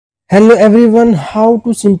Hello everyone, how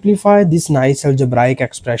to simplify this nice algebraic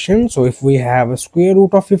expression. So if we have a square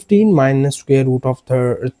root of 15 minus square root of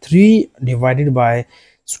 3 divided by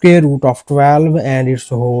square root of 12 and its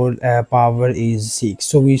whole power is 6.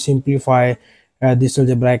 So we simplify this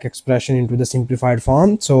algebraic expression into the simplified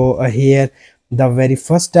form. So here the very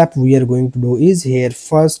first step we are going to do is here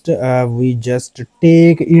first we just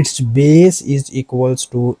take its base is equals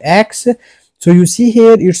to x. So you see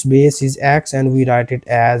here its base is x and we write it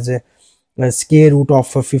as square root of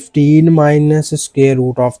 15 minus square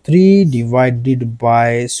root of 3 divided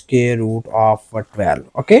by square root of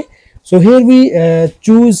 12. Okay, so here we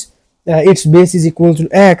choose its base is equal to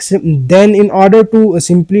x. Then in order to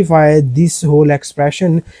simplify this whole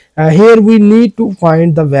expression, here we need to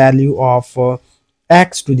find the value of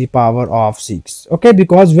x to the power of 6. Okay,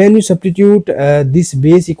 because when you substitute this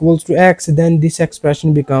base equals to x, then this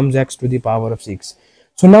expression becomes x to the power of 6.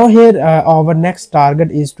 So now here our next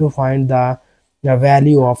target is to find the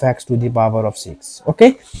value of x to the power of 6.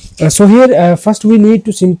 Okay, so here first we need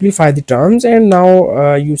to simplify the terms, and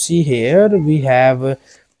now you see here we have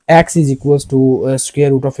x is equals to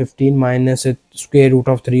square root of 15 minus square root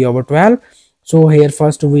of 3 over 12. So here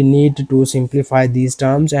first we need to simplify these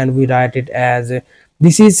terms and we write it as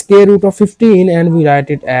this is square root of 15 and we write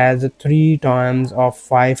it as 3 times of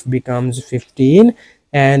 5 becomes 15,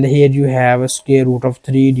 and here you have a square root of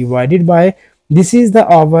 3 divided by this is the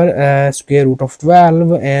our square root of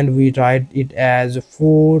 12 and we write it as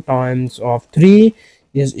 4 times of 3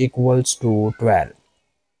 is equals to 12.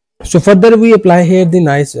 So further we apply here the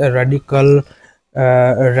nice radical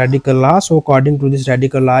law. So according to this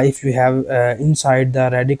radical law, if you have inside the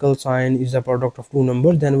radical sign is a product of two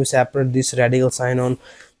numbers, then we separate this radical sign on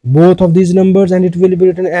both of these numbers and it will be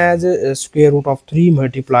written as square root of 3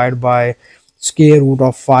 multiplied by square root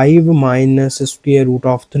of 5 minus square root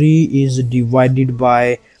of 3 is divided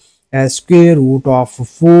by square root of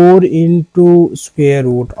 4 into square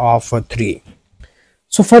root of 3.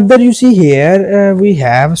 So further you see here we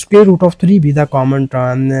have square root of 3 be the common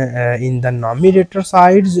term in the numerator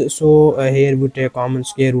sides. So here we take common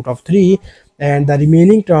square root of 3 and the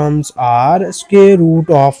remaining terms are square root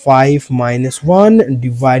of 5 minus 1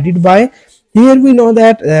 divided by, here we know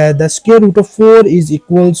that the square root of 4 is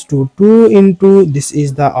equals to 2 into this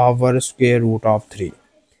is the our square root of 3.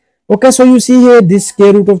 Okay, so you see here this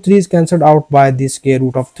square root of 3 is cancelled out by this square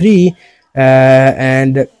root of 3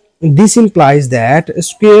 and this implies that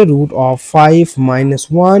square root of 5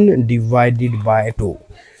 minus 1 divided by 2.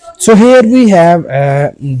 So here we have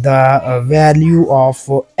the value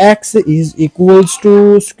of x is equals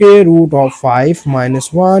to square root of 5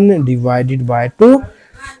 minus 1 divided by 2.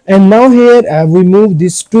 And now here we move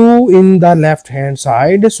this 2 in the left hand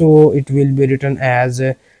side, so it will be written as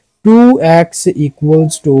 2x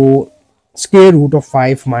equals to square root of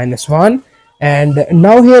 5 minus 1. And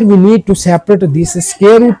now here we need to separate this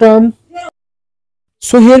square root term.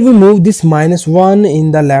 So here we move this minus 1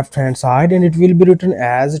 in the left hand side and it will be written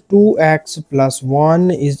as 2x plus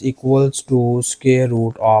 1 is equals to square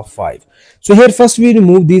root of 5. So here first we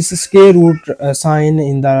remove this square root sign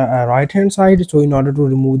in the right hand side. So in order to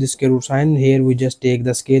remove the square root sign, here we just take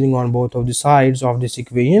the scaling on both of the sides of this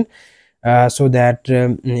equation. So that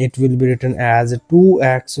it will be written as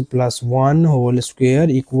 2x plus 1 whole square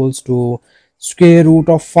equals to square root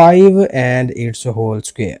of 5 and its whole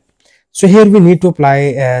square. So here we need to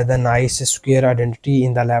apply the nice square identity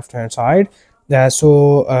in the left hand side.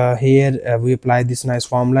 Here we apply this nice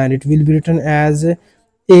formula and it will be written as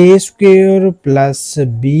a square plus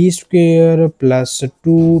b square plus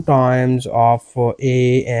 2 times of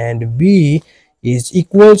a and b is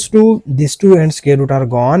equals to this 2 and square root are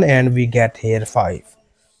gone and we get here 5.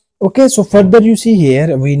 Okay, so further you see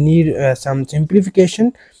here we need some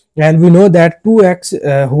simplification and we know that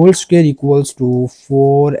 2x whole square equals to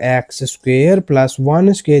 4x square plus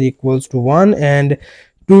 1 square equals to 1 and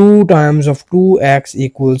 2 times of 2x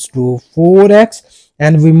equals to 4x,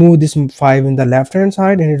 and we move this 5 in the left hand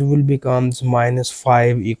side and it will becomes minus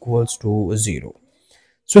 5 equals to 0.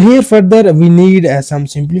 So here further we need some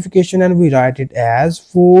simplification and we write it as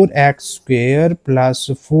 4x square plus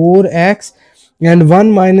 4x and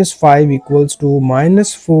 1 minus 5 equals to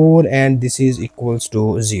minus 4 and this is equals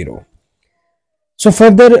to 0. So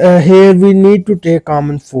further here we need to take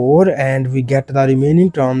common 4 and we get the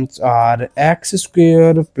remaining terms are x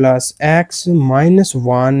square plus x minus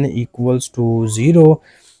 1 equals to 0.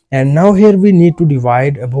 And now here we need to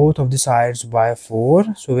divide both of the sides by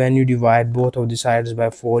 4. So when you divide both of the sides by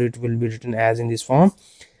 4, it will be written as in this form.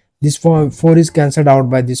 This 4 is cancelled out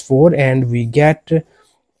by this 4 and we get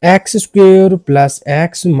x square plus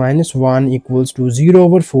x minus 1 equals to 0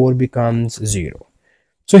 over 4 becomes 0.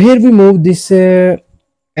 So here we move this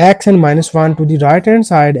x and minus 1 to the right hand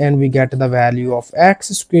side, and we get the value of x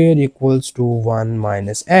square equals to 1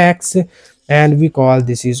 minus x, and we call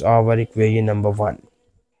this is our equation number 1.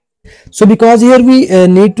 So because here we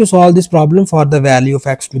need to solve this problem for the value of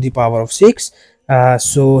x to the power of 6,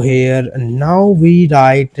 so here now we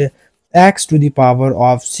write x to the power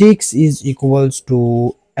of 6 is equals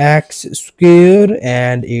to x square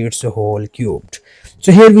and its whole cubed.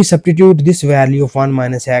 So here we substitute this value of 1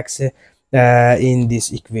 minus x in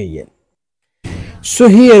this equation. So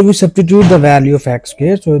here we substitute the value of x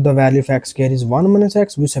square. So the value of x square is 1 minus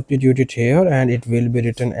x. We substitute it here, and it will be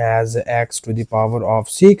written as x to the power of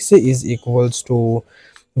 6 is equals to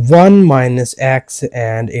 1 minus x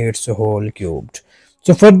and its whole cubed.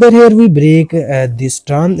 So further here we break this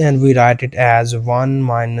term, and we write it as 1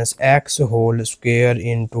 minus x whole square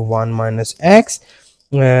into 1 minus x.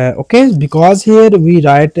 Okay, because here we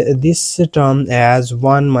write this term as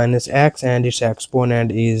 1 minus x and its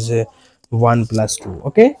exponent is 1 plus 2.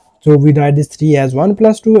 Okay, so we write this 3 as 1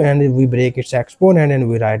 plus 2, and we break its exponent and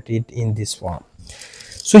we write it in this form.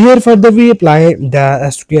 So here further we apply the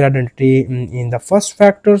square identity in the first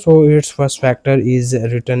factor. So its first factor is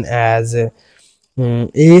written as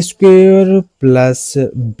a square plus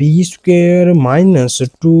b square minus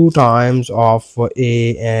 2 times of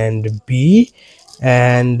a and b,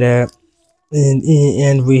 and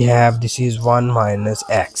and we have this is 1 minus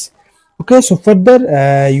x. Okay, so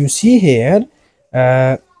further you see here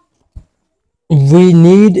uh, we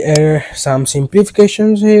need some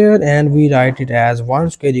simplifications here, and we write it as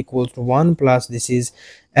 1 square equals to 1 plus this is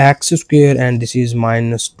x square, and this is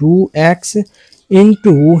minus 2x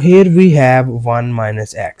into here we have 1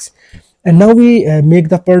 minus x. And now we make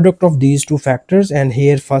the product of these two factors, and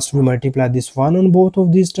here first we multiply this 1 on both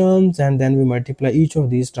of these terms, and then we multiply each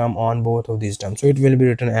of these terms on both of these terms. So it will be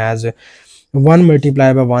written as 1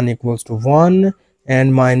 multiplied by 1 equals to 1,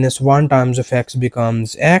 and minus 1 times of x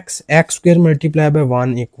becomes x. X square multiplied by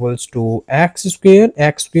 1 equals to x square.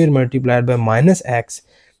 X square multiplied by minus x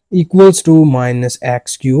equals to minus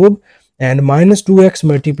x cube, and minus 2x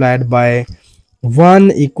multiplied by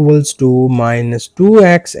 1 equals to minus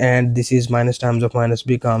 2x, and this is minus times of minus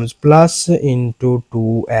becomes plus into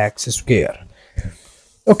 2x square.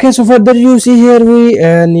 Okay, so further you see here we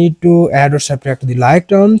need to add or subtract the like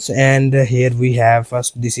terms, and here we have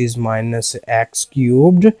first this is minus x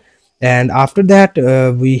cubed, and after that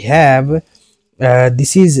we have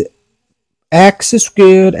this is x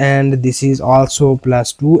square, and this is also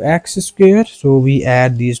plus 2x square. So we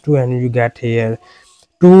add these two, and you get here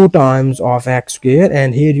 2 times of x square,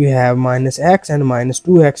 and here you have minus x and minus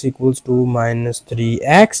 2x equals to minus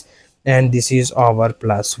 3x, and this is our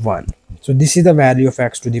plus 1. So this is the value of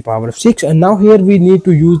x to the power of 6, and now here we need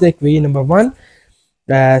to use the equation number 1.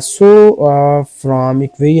 From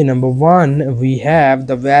equation number 1 we have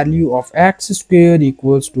the value of x square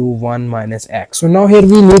equals to 1 minus x. So now here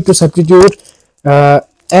we need to substitute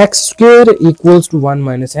x square equals to 1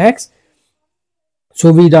 minus x.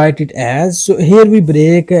 So we write it as, so here we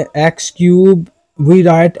break x cube, we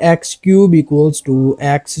write x cube equals to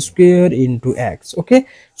x square into x. Okay,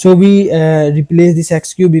 so we replace this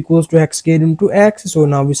x cube equals to x square into x. So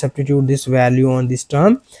now we substitute this value on this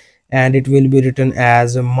term, and it will be written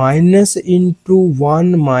as minus into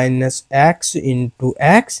 1 minus x into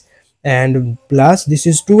x, and plus this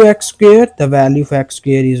is 2x square, the value of x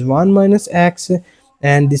square is 1 minus x,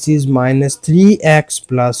 and this is minus 3x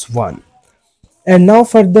plus 1. And now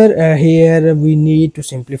further here we need to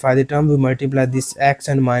simplify the term. We multiply this x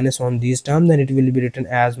and minus on these terms, then it will be written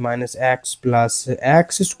as minus x plus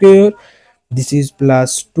x square. This is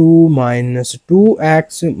plus 2 minus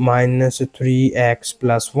 2x minus 3x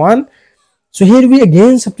plus 1. So here we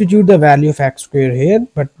again substitute the value of x square here,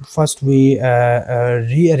 but first we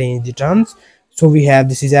rearrange the terms. So we have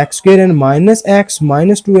this is x square and minus x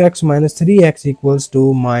minus 2x minus 3x equals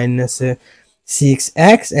to minus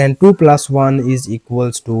 6x, and 2 plus 1 is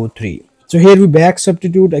equals to 3. So here we back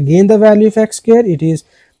substitute again the value of x square. It is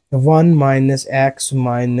 1 minus x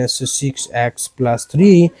minus 6x plus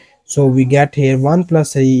 3. So we get here 1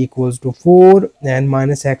 plus 3 equals to 4, and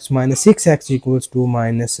minus x minus 6x equals to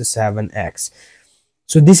minus 7x.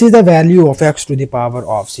 So this is the value of x to the power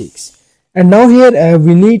of 6. And now here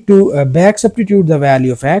we need to back substitute the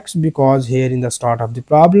value of x, because here in the start of the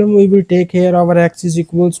problem we will take here our x is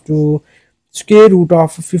equals to square root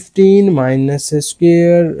of 15 minus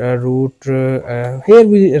square root here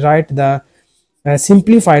we write the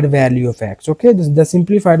simplified value of x. Okay, the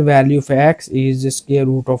simplified value of x is the square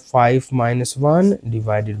root of 5 minus 1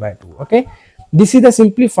 divided by 2. Okay, this is the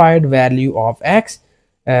simplified value of x,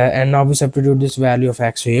 and now we substitute this value of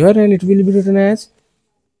x here, and it will be written as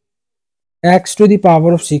x to the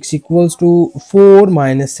power of 6 equals to 4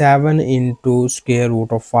 minus 7 into square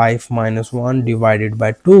root of 5 minus 1 divided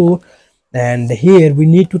by 2. And here we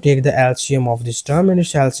need to take the LCM of this term, and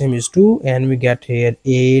its LCM is 2, and we get here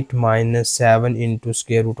 8 minus 7 into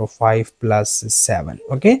square root of 5 plus 7.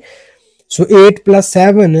 Okay, so 8 plus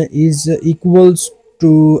 7 is equals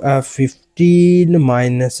to 15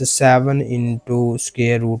 minus 7 into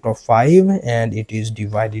square root of 5, and it is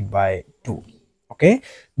divided by 2. Okay,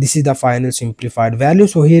 this is the final simplified value.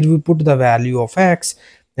 So here we put the value of x,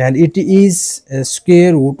 and it is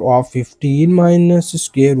square root of 15 minus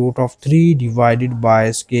square root of 3 divided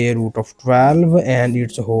by square root of 12 and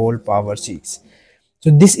its whole power 6. So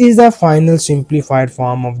this is the final simplified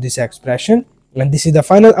form of this expression, and this is the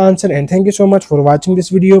final answer. And thank you so much for watching this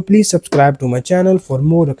video. Please subscribe to my channel for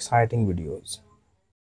more exciting videos.